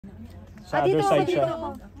Sa other side siya.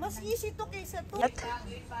 Mas easy to kaysa to.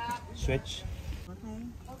 Switch.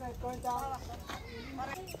 Okay, turn down.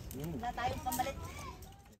 Wala tayong pamalit.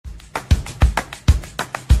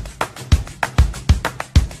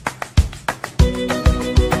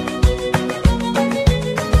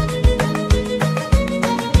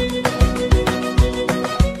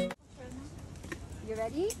 You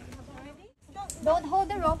ready? Don't hold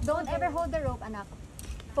the rope. Don't ever hold the rope, anak.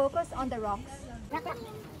 Focus on the rocks.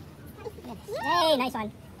 Hey, nice one.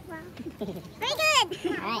 Wow. Very good.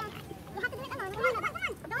 All right. You have to do it alone. Come on, come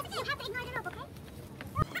on. Don't you have to ignore the rope, okay?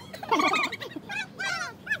 Go.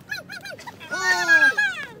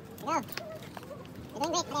 You're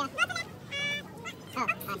doing great, Maria. Oh, sarap,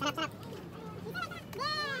 sarap.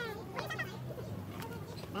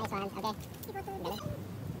 Nice one. Okay.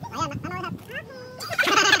 Ayan, ano ulit? There you go.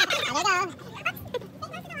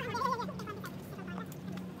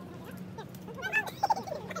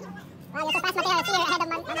 Wow, you're so fast, Mateo. I see you're ahead of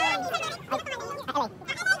man.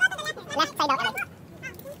 Left side out.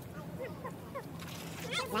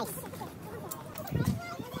 Nice.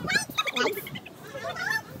 Nice.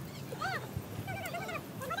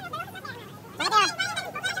 Mateo.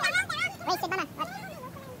 Wait, sit mama.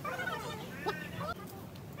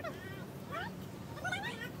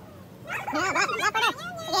 No, go further.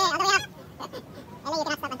 Sige, all the way up. And then you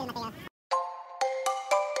cannot stop until Mateo.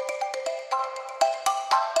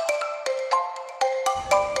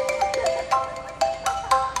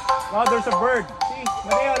 Oh, there's a bird. See,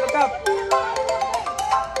 Maria, look up.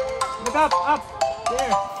 Look up.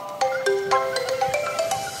 There.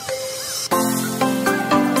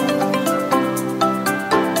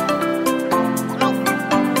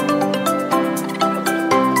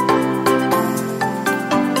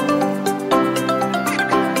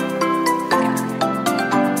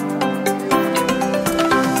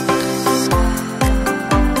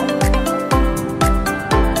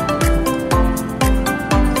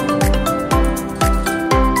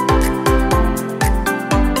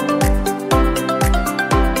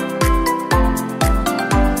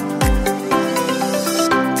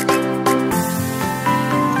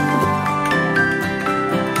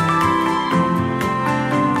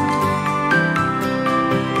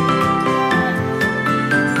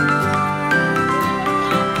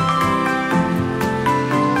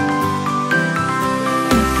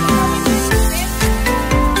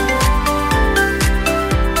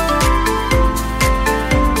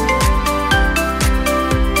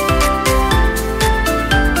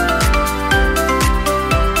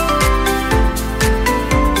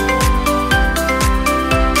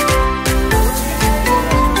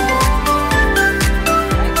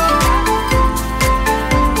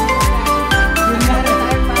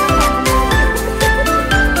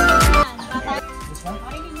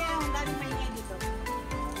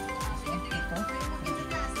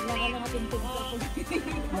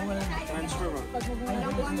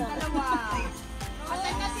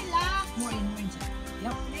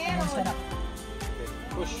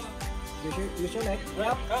 Push. Use your leg.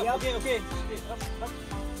 Yep. Okay. Up.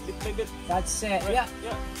 Bit by bit. That's it. Right. Yeah.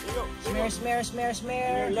 There you go. Smear.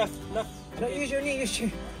 Your left. No, Okay. use your knee. Use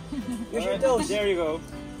your Alright, toes. There you go.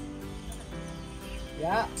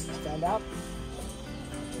 Yeah. Stand up.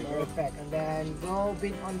 Perfect. And then go a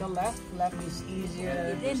bit on the left. Left is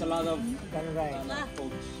easier There's a lot of than right.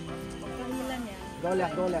 folds. Go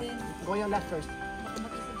left. Go your left first.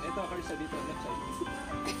 Ito, Carissa, dito, left side.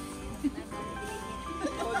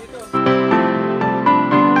 Oh, dito.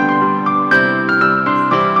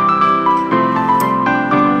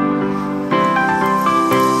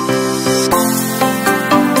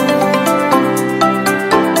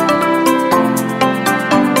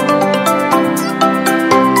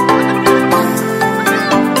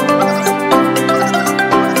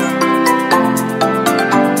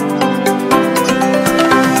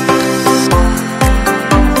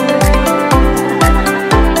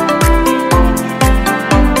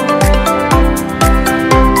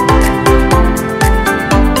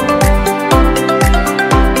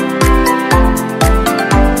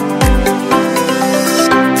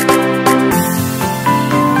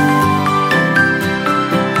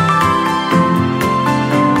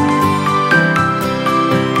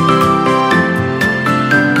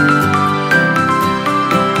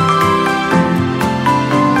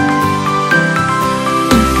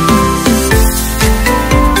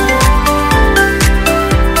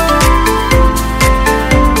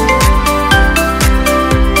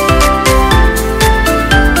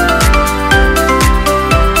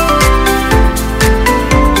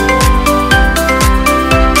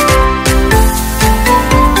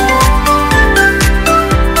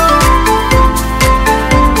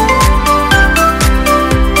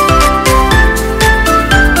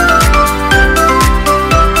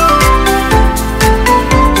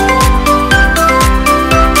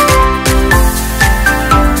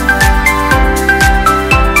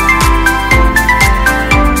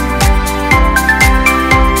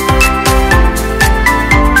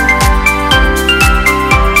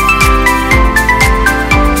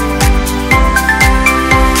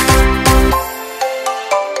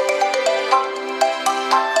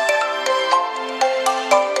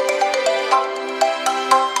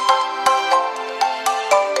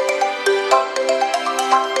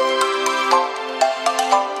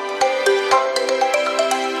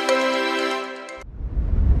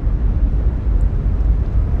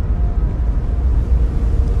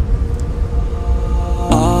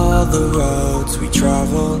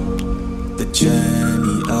 traveled the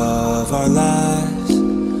journey of our lives.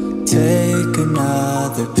 Take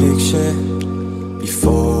another picture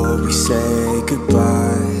before we say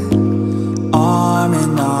goodbye. Arm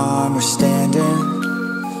in arm we're standing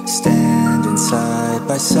side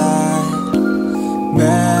by side.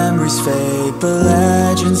 Memories fade but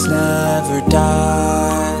legends never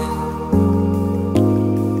die.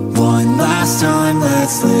 One last time,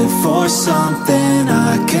 let's live for something.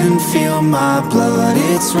 I can feel my blood,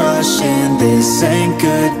 it's rushing. This ain't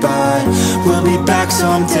goodbye, we'll be back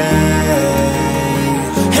someday.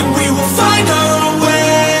 And we will find our own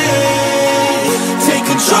way, take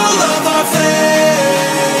control of our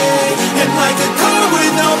fate. And like a car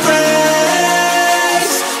with no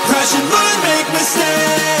brakes, crash and learn, make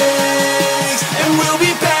mistakes. And we'll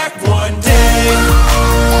be back one day.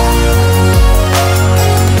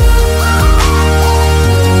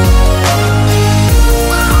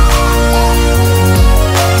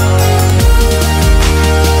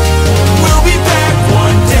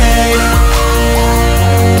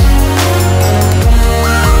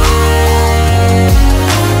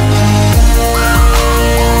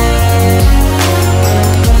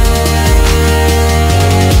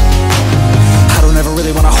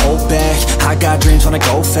 I got dreams, wanna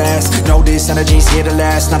go fast. Know this energy's here to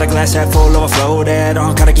last. Not a glass half full, overflow that.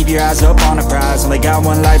 Gotta keep your eyes up on the prize. Only got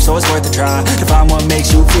one life, so it's worth a try. To find what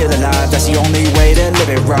makes you feel alive, that's the only way to live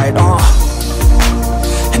it right.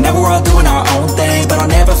 And now we're all doing our own thing, but I'll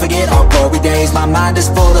never forget our glory days. My mind is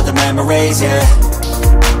full of the memories, yeah.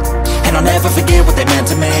 And I'll never forget what they meant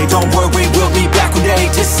to me. Don't worry, we'll be back one day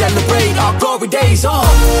to celebrate our glory days,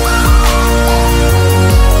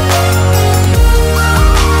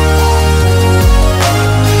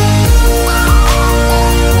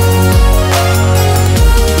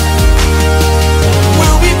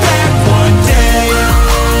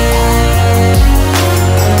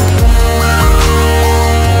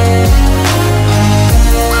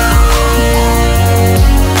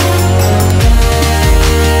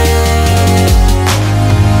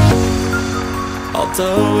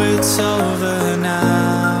 Although it's over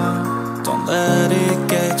now, don't let it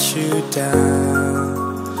get you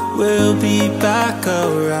down. We'll be back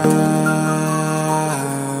around.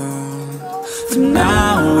 For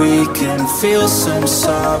now we can feel some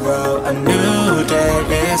sorrow. A new day,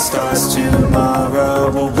 it starts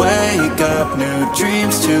tomorrow. We'll wake up, new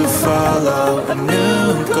dreams to follow. A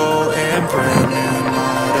new goal and brand new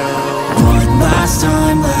motto. One last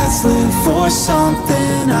time, let's live for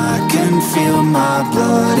something. I can feel my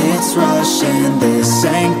blood, it's rushing. This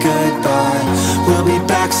ain't goodbye, we'll be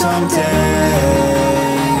back someday.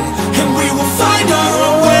 And we will find our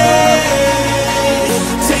own way,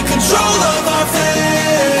 take control of our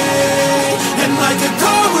fate. And like a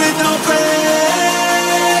car with no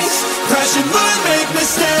brakes, crash and learn, make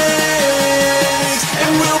mistakes.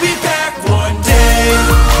 And we'll be back one day.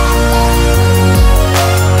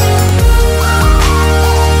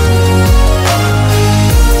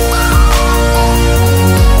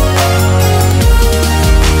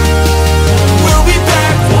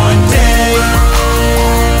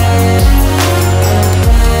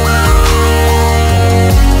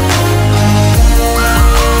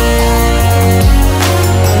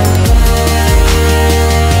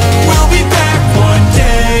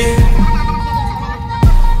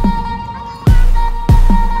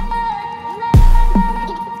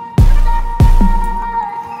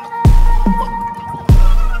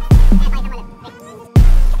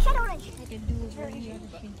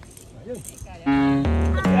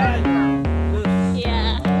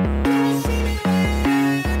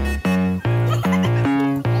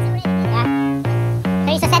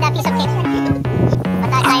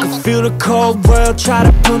 Feel the cold world try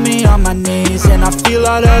to put me on my knees, and I feel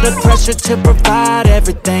all of the pressure to provide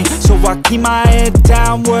everything. So I keep my head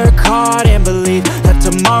down, work hard and believe that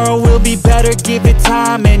tomorrow will be better. Give it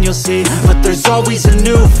time and you'll see. But there's always a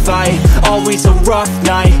new fight, always a rough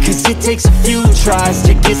night, cause it takes a few tries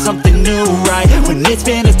to get something new right. When it's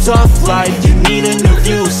been a tough life, you need a new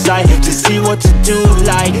view sight to see what to do,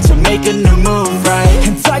 like to make a new move, right?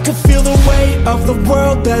 And I can feel the weight of the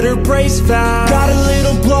world, better brace fast. Got a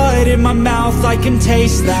little blood in my mouth, I can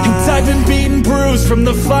taste that. And I've been beaten, bruised from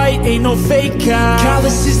the fight, ain't no fake out.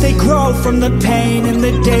 Calluses, they grow from the pain and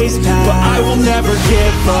the days pass. But I will never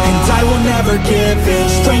give up, and I will never give in.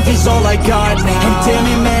 Strength is all I got now, and damn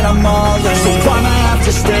it man, I'm all in. So why I have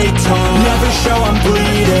to stay tall, never show I'm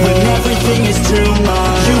bleeding. When everything is too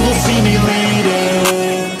much, you will see me leading.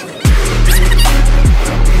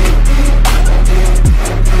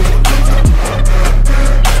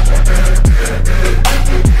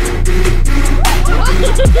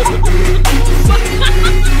 Fuck.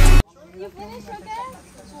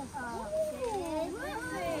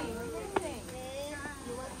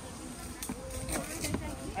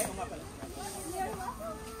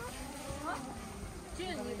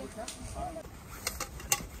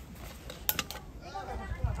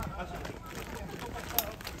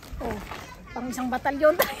 isang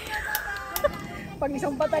batalyon. Pang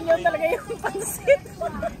isang batalyon talaga yung pansit.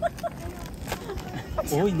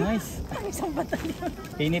 Uy, nice. Pang isang batalyon.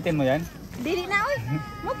 Initin mo yan? Dili na, oy.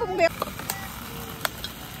 Mapungbe.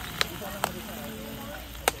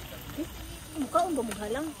 Mukha ang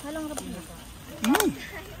bumughalang. Halang rapid na.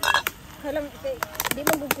 Halang, di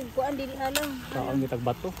mo gugkuan, dili halang. Saan kitag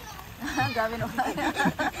bato? Gabi no.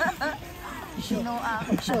 Sino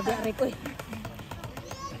Sure, gari ko eh.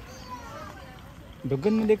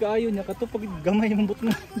 Dagan mo di kaayo niya kato pag gamay yung buto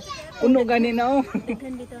mo. Puno gani na oh.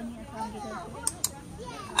 Dagan dito ni asang dito.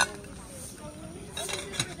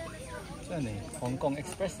 Saan eh? Hong Kong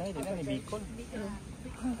Express na, hindi na ni Bicol.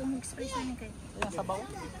 Hong Kong Express na kay. Ayan, sabaw.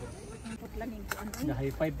 Putlaning ko ano. Na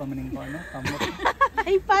high five pa maning ko ano? Kamot.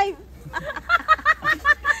 High five.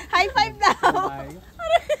 High five daw. Ay.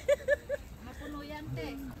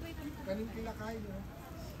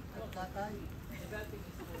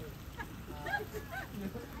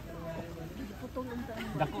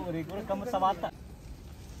 Dako, rin kamot sa bata.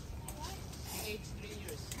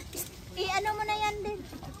 I-ano mo na yan din.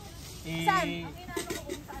 Eh, Saan?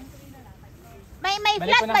 May Balik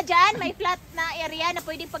flat ko na. ba dyan? May flat na area na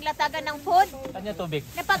pwedeng paglatagan ng food? Saan niya tubig?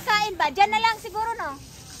 Na pagkain ba? Dyan na lang siguro, no?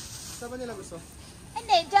 Saan ba nila gusto?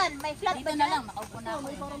 Hindi, dyan. May flat ba dyan? lang, makaupo na ako.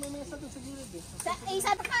 Parang may mesa doon sa gilid eh.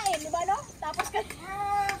 Sa pagkain, di ba, no? Tapos ka...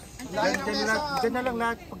 Diyan na lang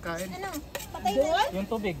lahat pagkain. Ano? Patay na. Yung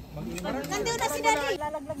tubig. Nandun na si Daddy.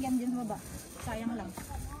 Lalaglag yan dyan mo ba? Sayang lang.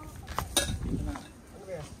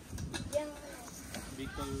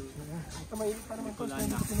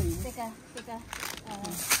 Teka.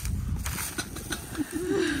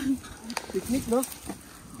 Picnic, no?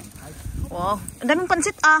 Wow. Ang daming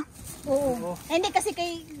pansit Oo. Eh, hindi kasi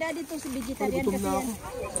kay Daddy to si vegetarian kasi yan.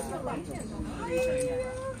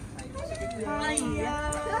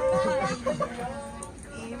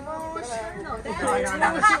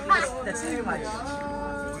 That's too much.